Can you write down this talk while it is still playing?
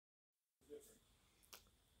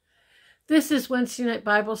This is Wednesday Night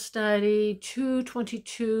Bible Study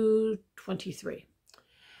 2/22/23.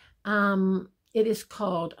 It is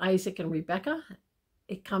called Isaac and Rebekah.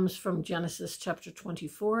 It comes from Genesis chapter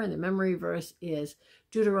 24, and the memory verse is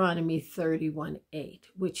Deuteronomy 31:8,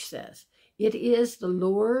 which says, "It is the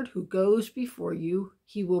Lord who goes before you.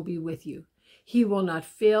 He will be with you. He will not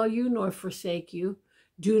fail you nor forsake you.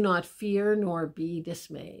 Do not fear nor be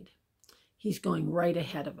dismayed." He's going right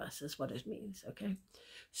ahead of us is what it means, okay?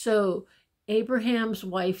 So Abraham's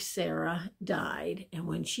wife Sarah died, and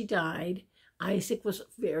when she died, Isaac was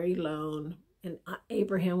very alone, and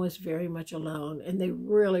Abraham was very much alone, and they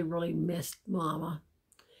really, really missed Mama.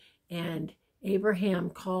 And Abraham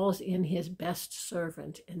calls in his best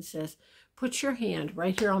servant and says, "Put your hand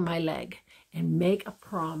right here on my leg and make a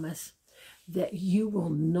promise that you will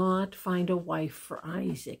not find a wife for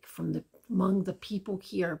Isaac among the people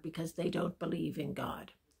here because they don't believe in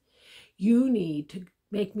God. You need to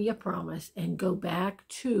make me a promise and go back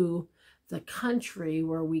to the country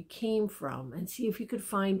where we came from and see if you could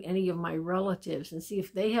find any of my relatives and see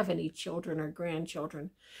if they have any children or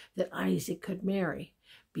grandchildren that Isaac could marry,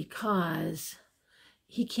 because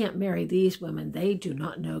he can't marry these women. They do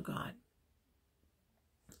not know God."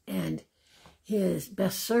 And his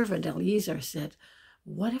best servant, Eliezer, said,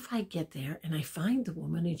 "What if I get there and I find the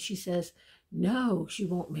woman and she says, no, she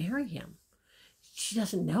won't marry him. She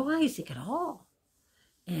doesn't know Isaac at all."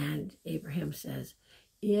 And Abraham says,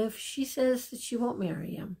 "If she says that she won't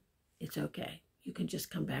marry him, it's okay. You can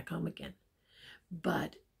just come back home again.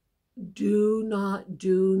 But do not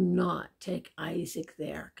take Isaac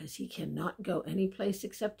there, because he cannot go any place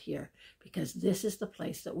except here, because this is the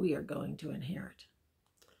place that we are going to inherit."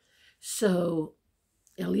 So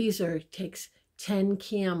Eliezer takes 10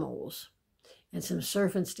 camels and some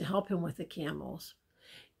servants to help him with the camels.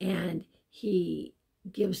 And he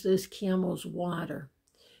gives those camels water.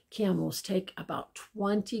 Camels take about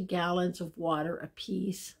 20 gallons of water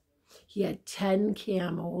apiece. He had 10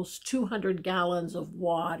 camels, 200 gallons of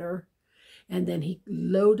water. And then he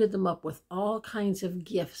loaded them up with all kinds of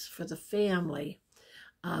gifts for the family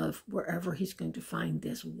of wherever he's going to find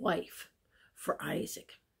this wife for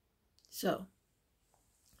Isaac. So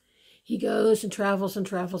he goes and travels and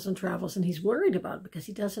travels and travels, and he's worried about it because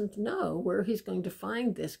he doesn't know where he's going to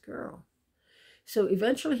find this girl. So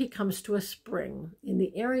eventually he comes to a spring in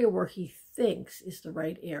the area where he thinks is the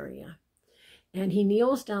right area. And he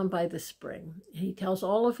kneels down by the spring, and he tells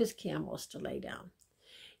all of his camels to lay down.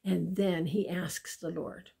 And then he asks the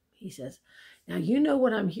Lord. He says, "Now you know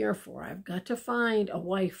what I'm here for. I've got to find a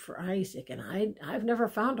wife for Isaac, and I've never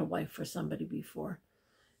found a wife for somebody before.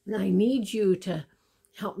 And I need you to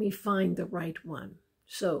help me find the right one.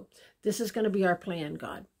 So this is going to be our plan,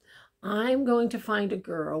 God. I'm going to find a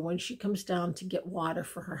girl when she comes down to get water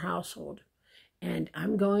for her household. And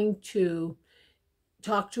I'm going to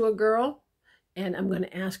talk to a girl, and I'm going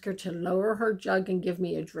to ask her to lower her jug and give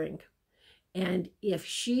me a drink. And if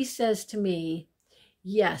she says to me,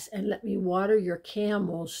 'Yes, and let me water your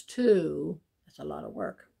camels too,' that's a lot of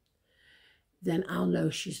work, then I'll know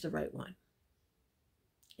she's the right one."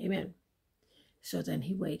 Amen. So then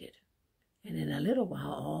he waited. And in a little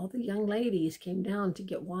while, all the young ladies came down to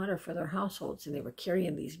get water for their households, and they were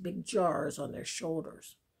carrying these big jars on their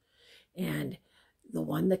shoulders. And the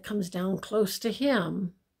one that comes down close to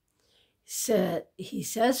him he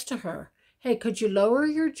says to her, "Hey, could you lower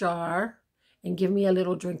your jar and give me a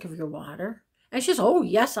little drink of your water?" And she says, "Oh,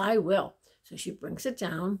 yes, I will." So she brings it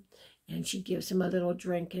down, and she gives him a little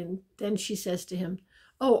drink. And then she says to him,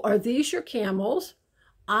 "Oh, are these your camels?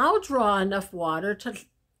 I'll draw enough water to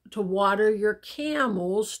water your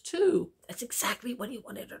camels too." That's exactly what he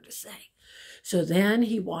wanted her to say. So then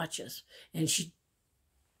he watches, and she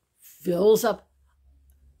fills up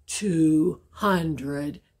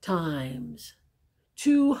 200 times,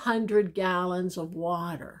 200 gallons of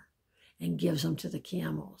water, and gives them to the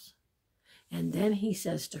camels. And then he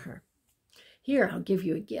says to her, "Here, I'll give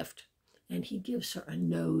you a gift." And he gives her a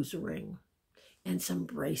nose ring and some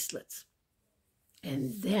bracelets.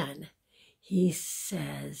 And then he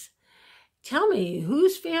says, "Tell me,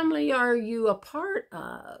 whose family are you a part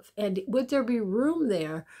of? And would there be room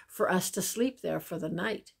there for us to sleep there for the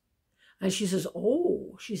night?" And she says,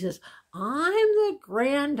 "I'm the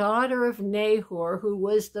granddaughter of Nahor, who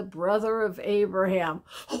was the brother of Abraham."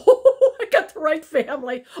 Oh, I got the right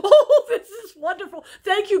family. Oh, this is wonderful.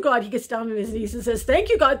 Thank you, God. He gets down on his knees and says, "Thank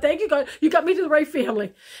you, God. Thank you, God. You got me to the right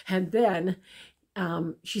family." And then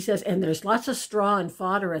she says, "And there's lots of straw and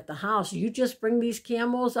fodder at the house. You just bring these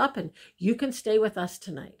camels up and you can stay with us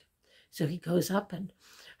tonight." So he goes up, and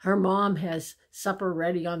her mom has supper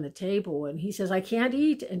ready on the table. And he says, "I can't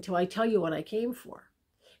eat until I tell you what I came for."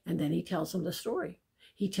 And then he tells them the story.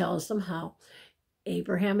 He tells them how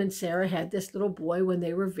Abraham and Sarah had this little boy when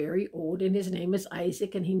they were very old, and his name is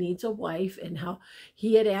Isaac, and he needs a wife, and how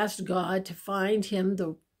he had asked God to find him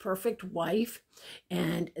the perfect wife,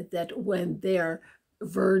 and that when their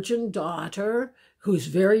virgin daughter, who's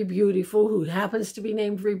very beautiful, who happens to be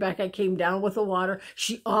named Rebekah, came down with the water,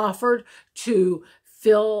 she offered to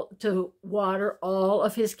water all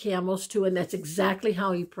of his camels too, and that's exactly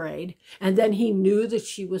how he prayed. And then he knew that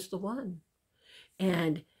she was the one.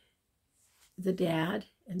 And the dad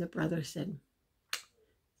and the brother said,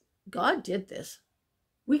 God did this.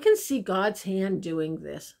 We can see God's hand doing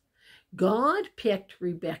this. God picked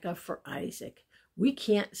Rebekah for Isaac. We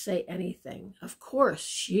can't say anything. Of course,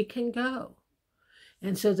 she can go.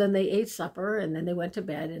 And so then they ate supper, and then they went to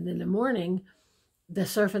bed. And in the morning, the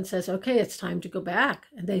servant says, okay, it's time to go back.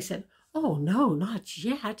 And they said, oh, no, not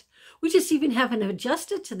yet. We just even haven't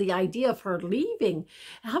adjusted to the idea of her leaving.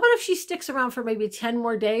 How about if she sticks around for maybe 10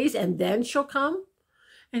 more days and then she'll come?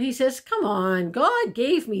 And he says, come on, God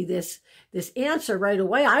gave me this answer right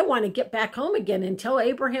away. I want to get back home again and tell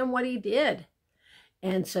Abraham what he did.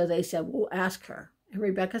 And so they said, we'll ask her. And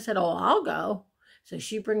Rebekah said, oh, I'll go. So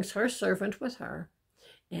she brings her servant with her,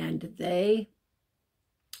 and they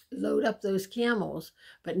load up those camels.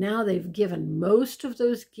 But now they've given most of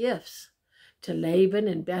those gifts to Laban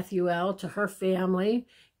and Bethuel, to her family,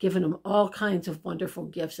 given them all kinds of wonderful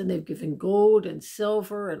gifts. And they've given gold and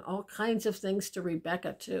silver and all kinds of things to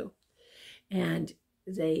Rebekah too. And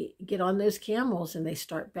they get on those camels and they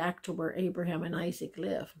start back to where Abraham and Isaac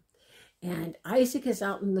live. And Isaac is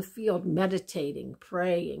out in the field meditating,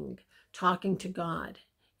 praying, talking to God.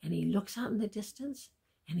 And he looks out in the distance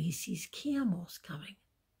and he sees camels coming.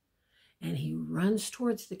 And he runs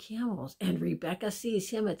towards the camels. And Rebekah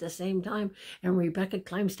sees him at the same time. And Rebekah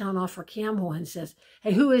climbs down off her camel and says,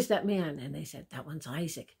 hey, who is that man? And they said, that one's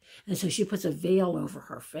Isaac. And so she puts a veil over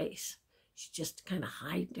her face. She just kind of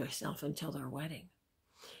hides herself until their wedding.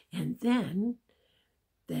 And then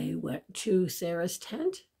they went to Sarah's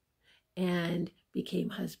tent and became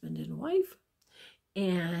husband and wife.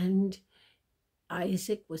 And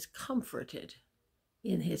Isaac was comforted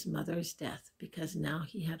in his mother's death because now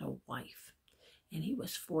he had a wife and he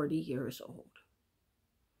was 40 years old.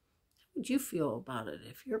 How would you feel about it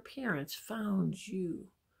if your parents found you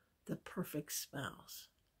the perfect spouse?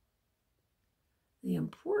 The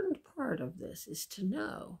important part of this is to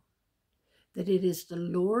know that it is the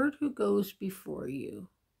Lord who goes before you,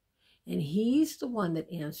 and he's the one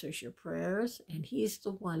that answers your prayers, and he's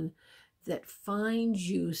the one that finds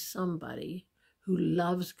you somebody who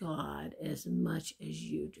loves God as much as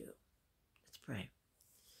you do. Let's pray.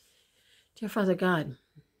 Dear Father God,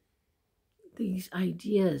 these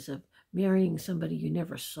ideas of marrying somebody you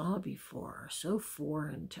never saw before are so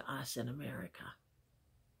foreign to us in America.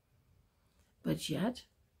 But yet,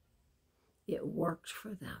 it worked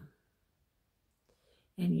for them.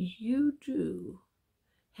 And you do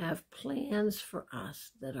have plans for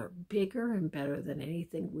us that are bigger and better than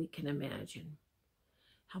anything we can imagine.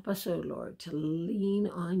 Help us, O Lord, to lean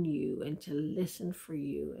on you and to listen for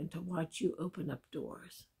you and to watch you open up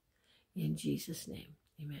doors. In Jesus' name,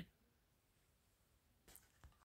 amen.